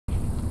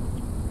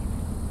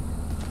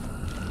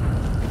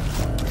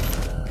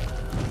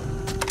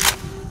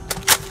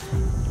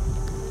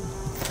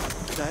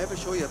I ever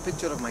show you a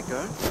picture of my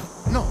girl?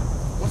 No.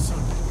 What's up?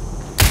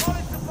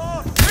 Solid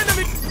support!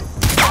 Enemy!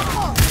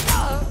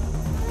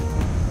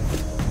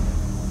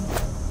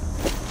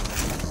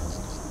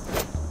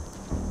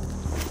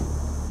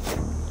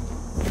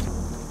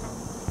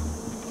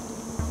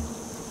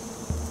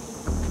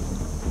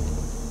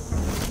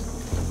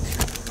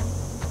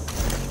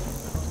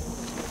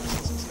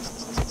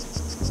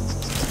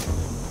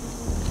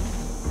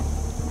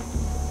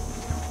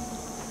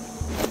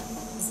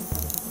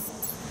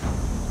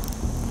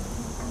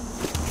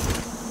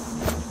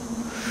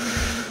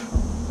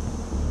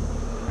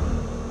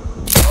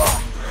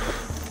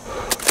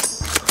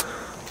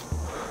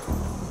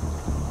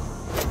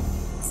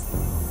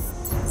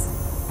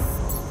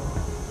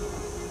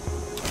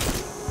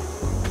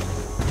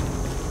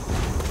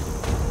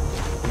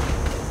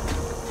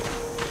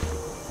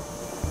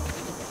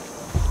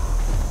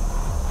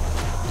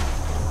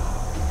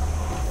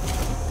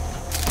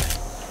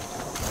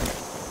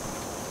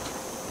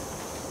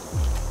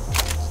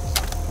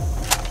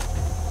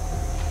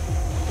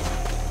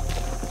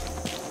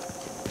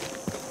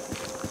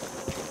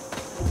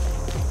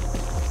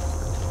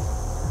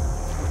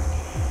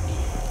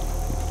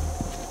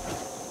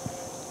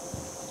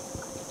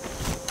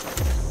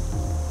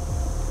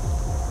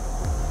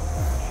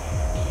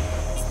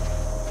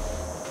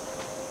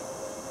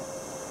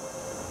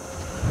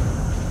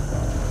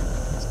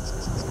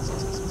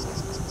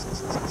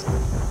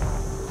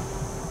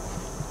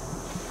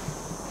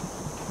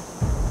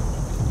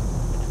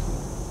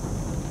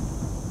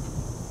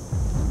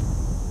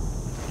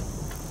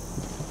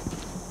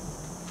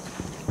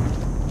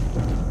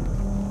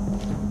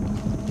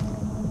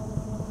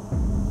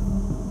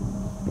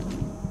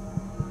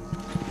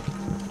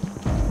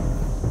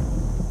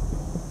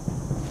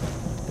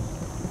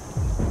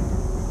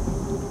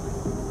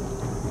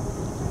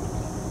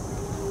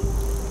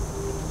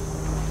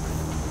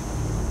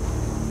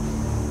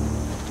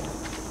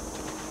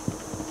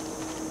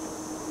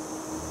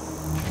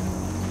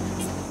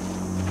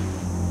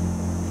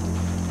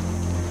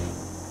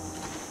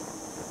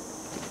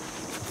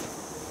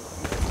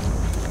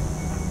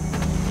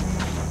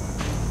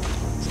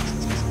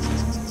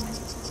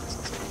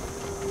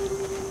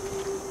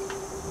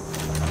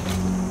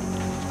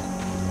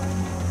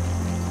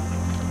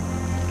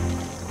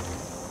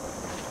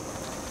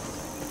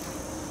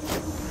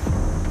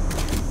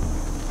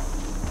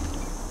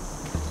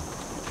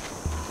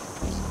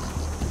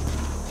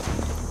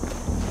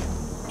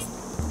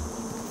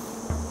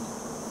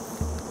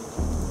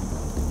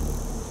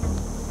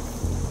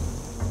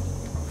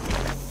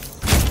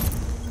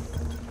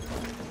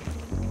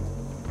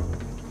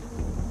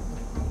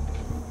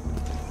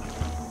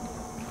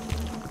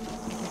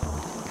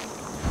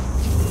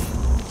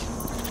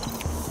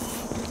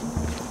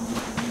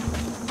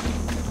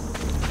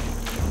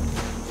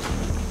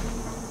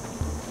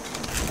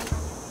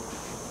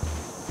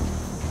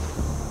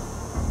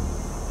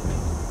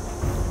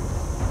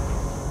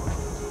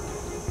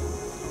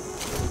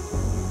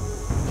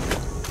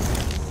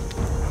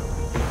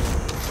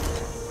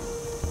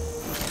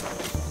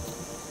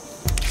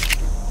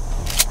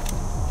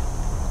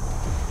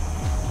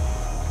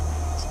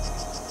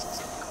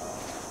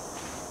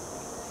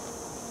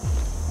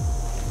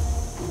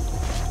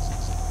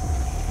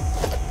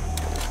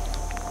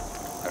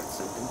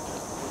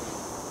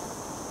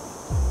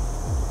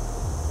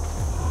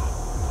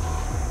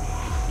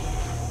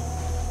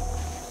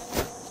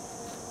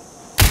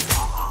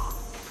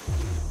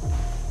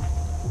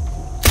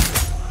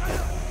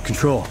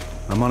 Control,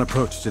 I'm on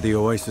approach to the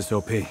Oasis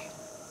OP.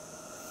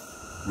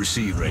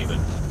 Receive, Raven.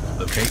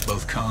 Locate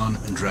both Khan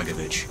and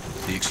Dragovich.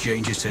 The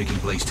exchange is taking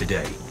place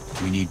today.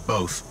 We need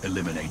both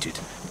eliminated.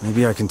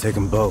 Maybe I can take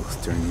them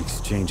both during the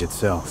exchange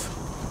itself.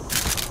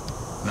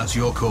 That's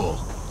your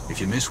call.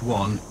 If you miss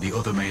one, the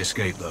other may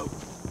escape though.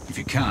 If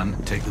you can,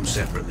 take them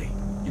separately.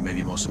 You may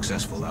be more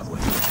successful that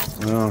way.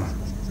 Well,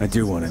 I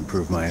do want to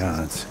improve my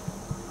odds.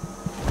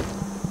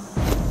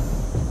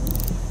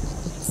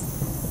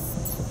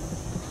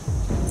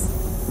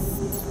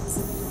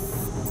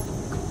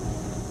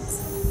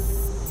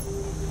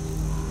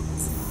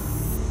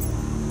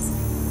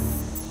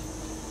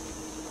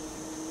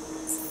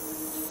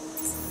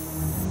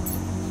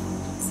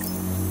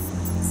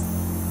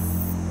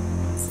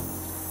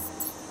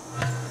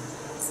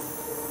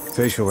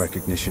 Facial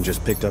recognition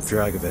just picked up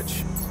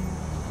Dragovich.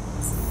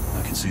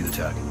 I can see the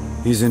tag.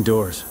 He's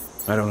indoors.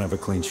 I don't have a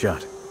clean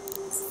shot.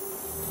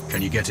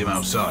 Can you get him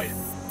outside?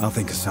 I'll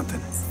think of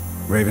something.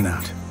 Raven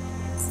out.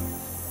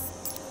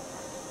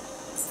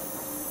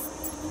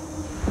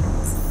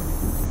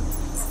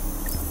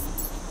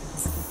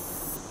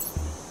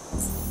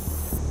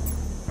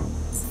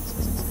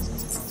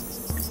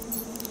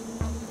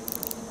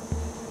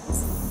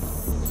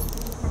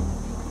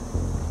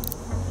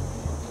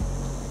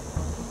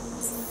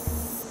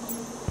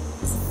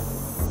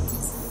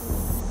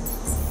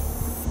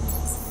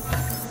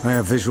 I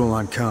have visual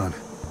on Khan.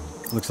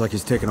 Looks like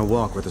he's taking a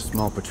walk with a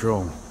small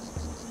patrol.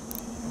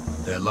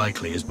 They're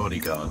likely his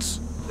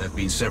bodyguards. There have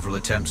been several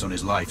attempts on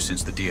his life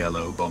since the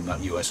DLO bombed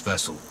that US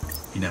vessel.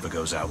 He never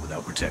goes out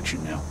without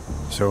protection now.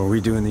 So are we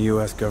doing the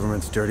US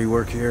government's dirty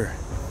work here?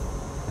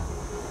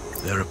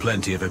 There are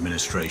plenty of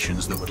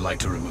administrations that would like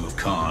to remove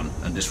Khan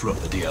and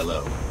disrupt the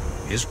DLO.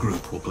 His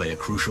group will play a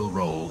crucial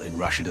role in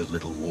Rashida's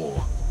little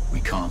war. We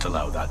can't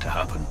allow that to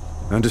happen.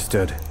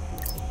 Understood.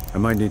 I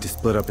might need to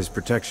split up his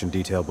protection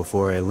detail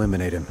before I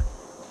eliminate him.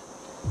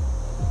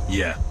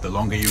 Yeah, the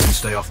longer you can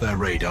stay off their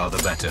radar,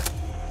 the better.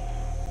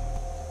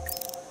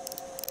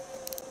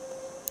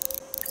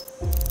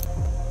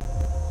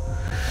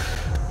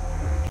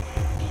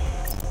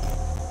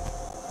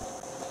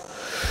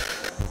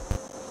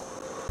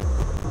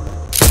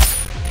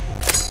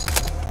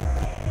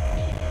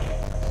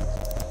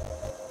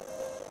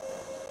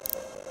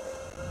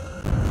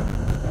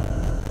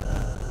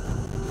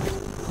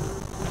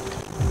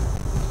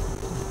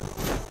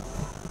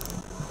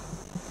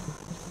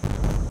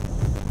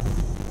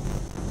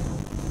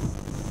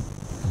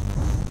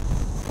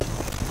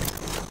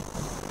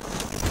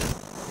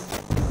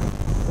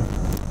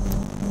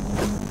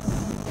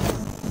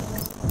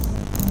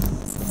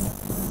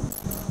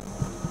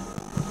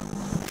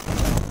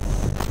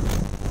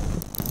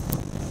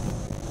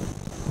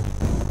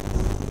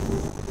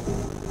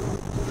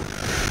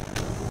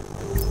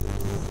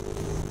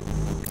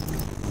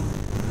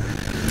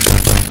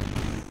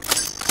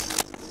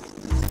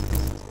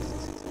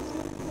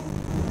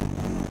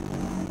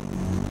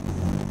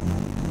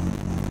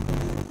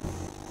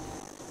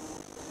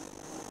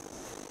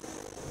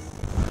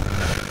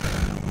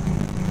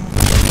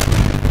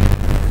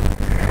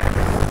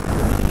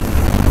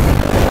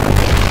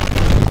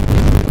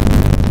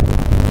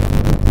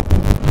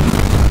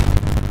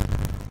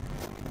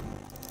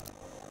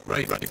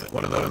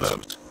 One of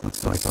those.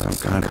 Looks like some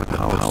kind of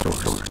power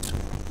source.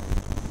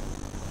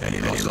 Any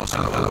lost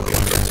power will be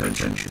under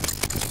attention.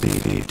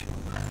 Speed.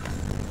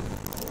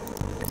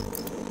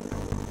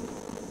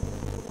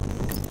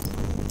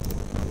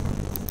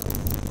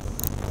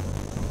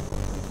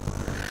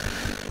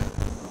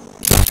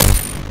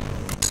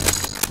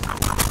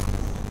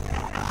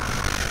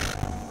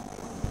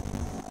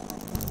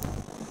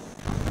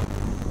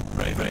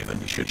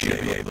 Raven, you should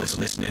be able to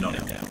listen in on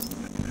him now.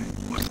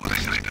 What's the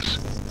status?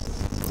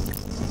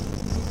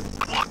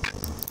 What?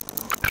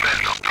 The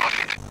rest of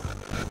profit.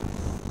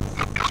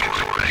 Look, it's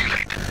already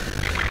late.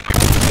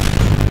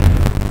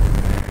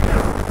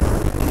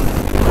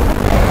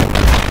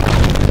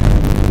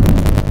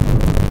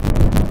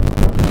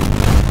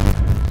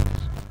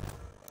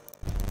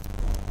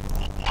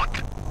 What?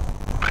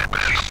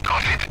 Where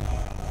started?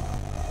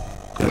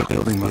 The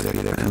building must be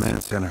their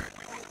command center.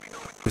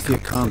 We see a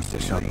comm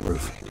station on the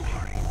roof.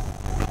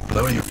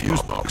 Blowing a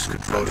fuse box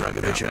could throw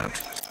Dragovich out.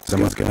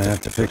 Someone's gonna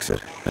have to fix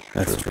it.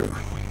 That's true.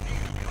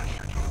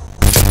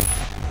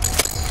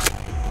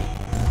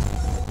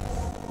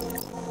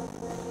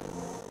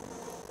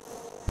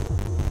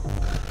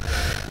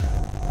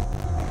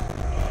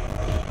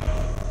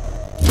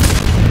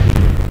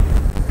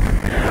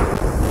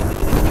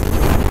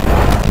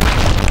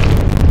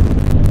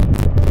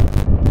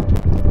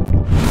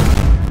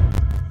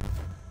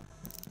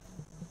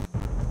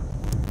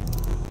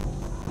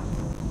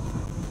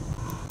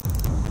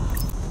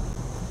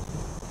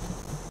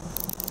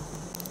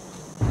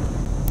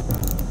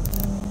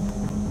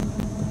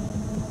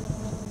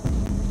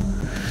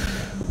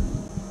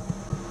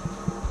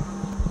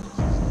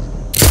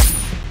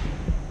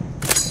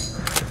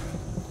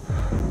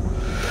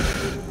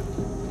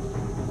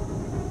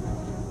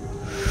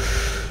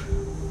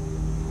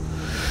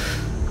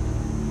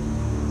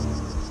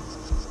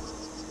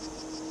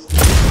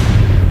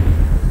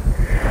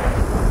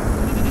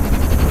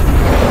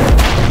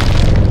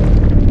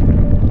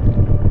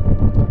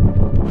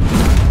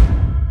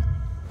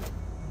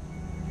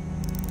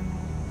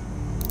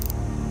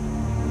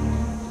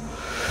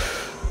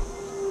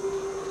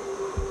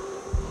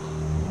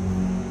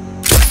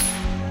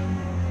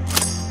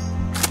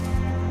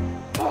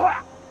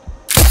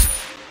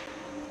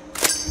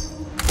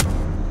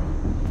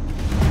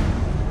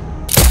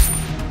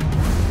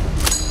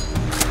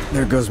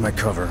 There goes my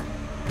cover.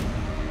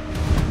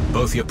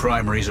 Both your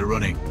primaries are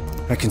running.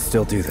 I can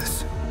still do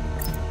this.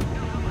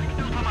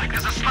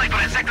 There's a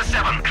sniper in Sector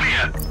 7.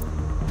 Clear.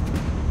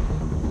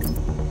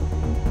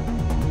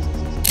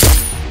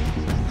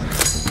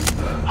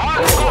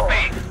 Hard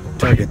copy.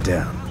 Target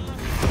down.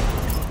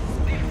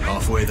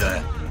 Halfway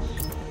there.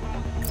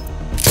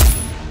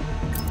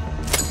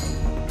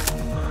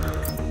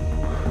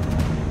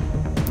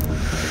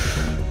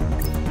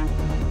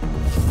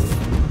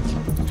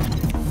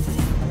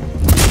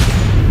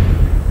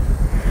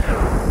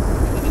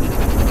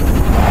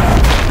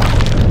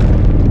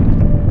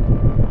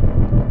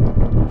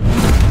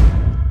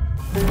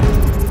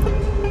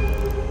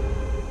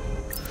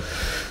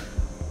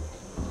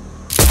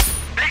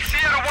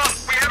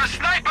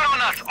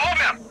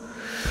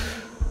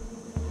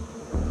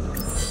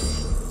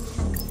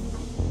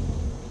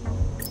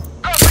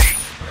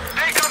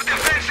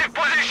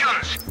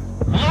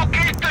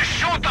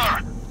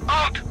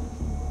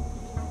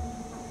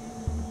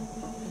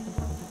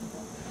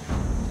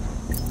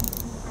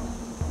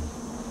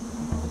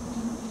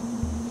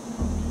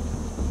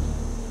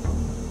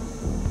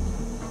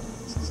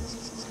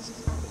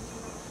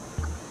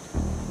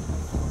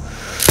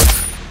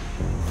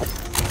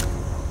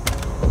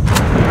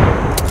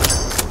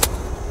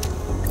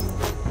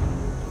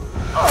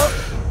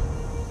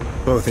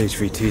 Both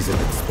HVTs have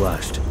been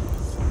splashed.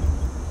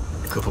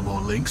 A couple more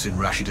links in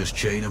Rashida's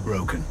chain are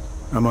broken.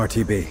 I'm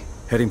RTB,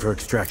 heading for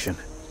extraction.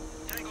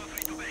 Tango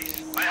 3 to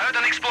base. I heard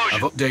an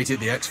explosion. I've updated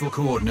the exfil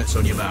coordinates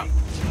on your map.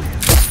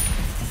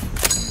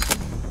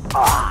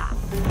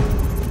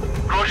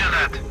 Roger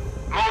that.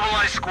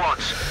 Mobilize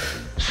squads.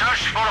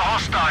 Search for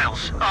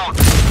hostiles. Out.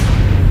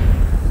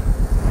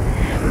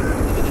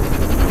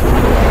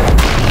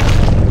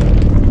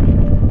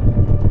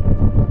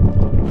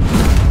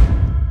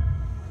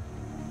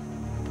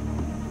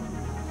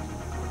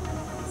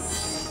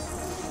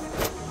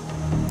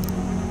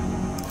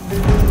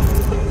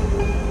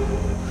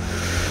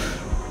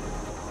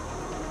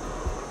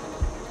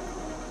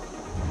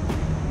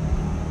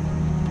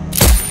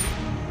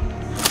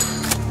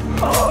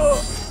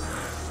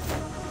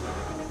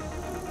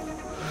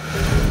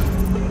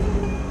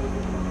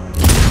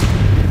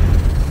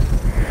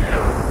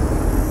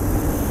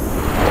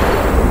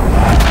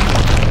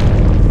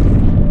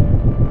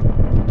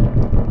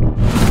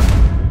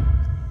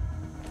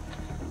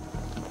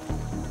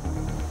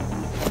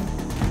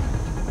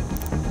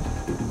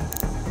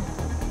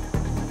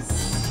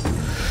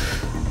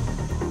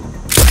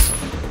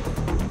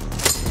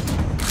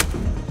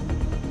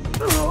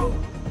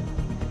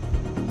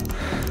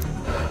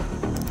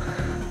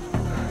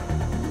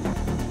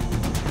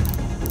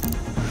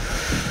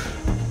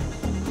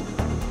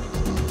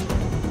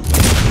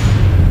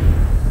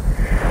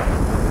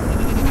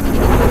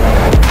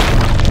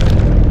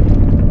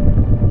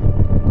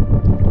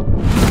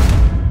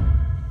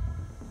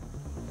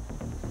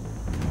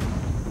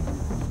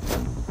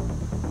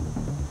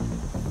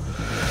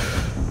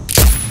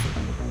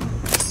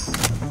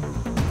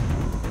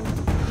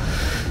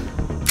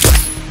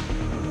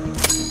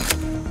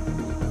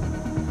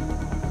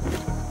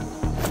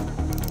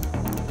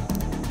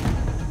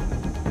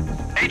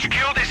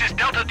 HQ, this is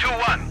Delta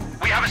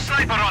 2-1. We have a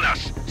sniper on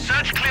us.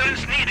 Search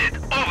clearance needed.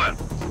 Over.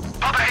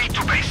 Papa 8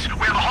 to base.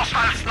 We have a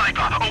hostile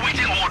sniper.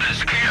 Awaiting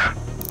orders. Clear.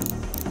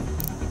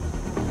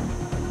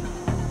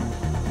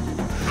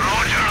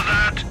 Roger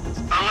that.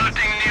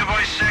 Alerting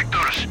nearby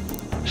sectors.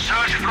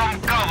 Search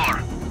from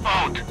cover.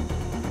 Out.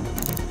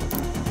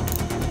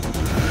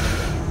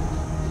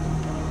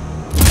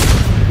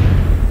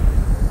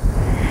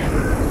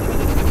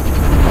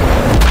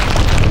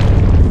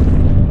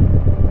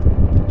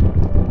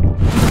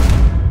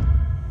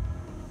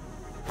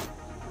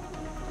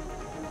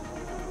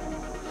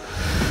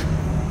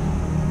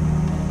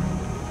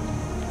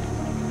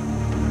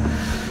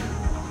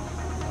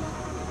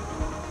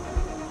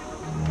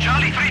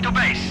 Charlie 3 to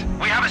base.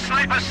 We have a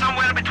sniper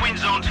somewhere between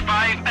zones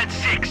 5 and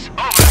 6.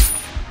 Over.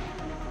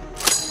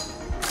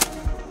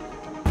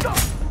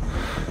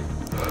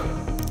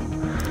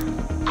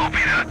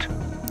 Copy that.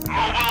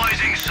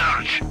 Mobilizing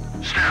search.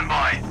 Stand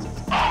by.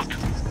 Out.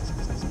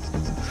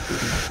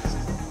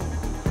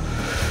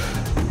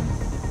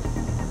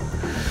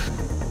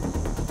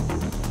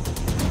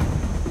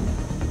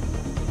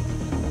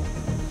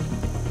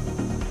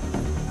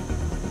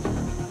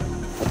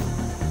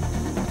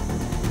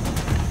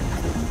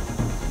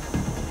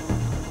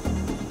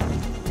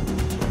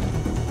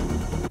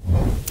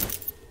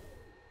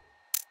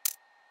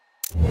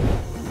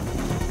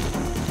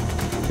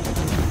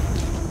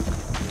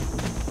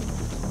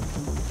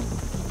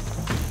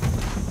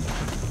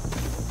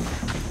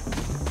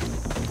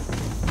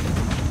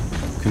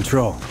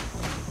 Control.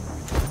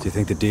 Do you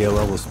think the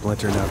DLL will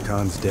splinter now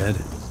Khan's dead?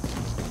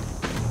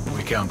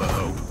 We can but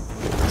hope.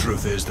 The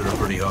truth is, they're a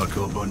pretty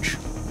hardcore bunch.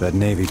 That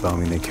Navy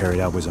bombing they carried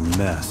out was a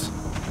mess.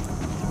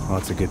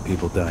 Lots of good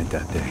people died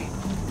that day.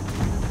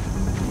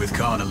 With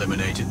Khan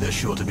eliminated, there's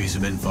sure to be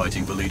some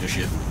infighting for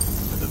leadership.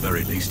 At the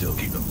very least, it'll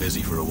keep them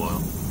busy for a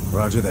while.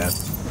 Roger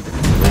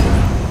that.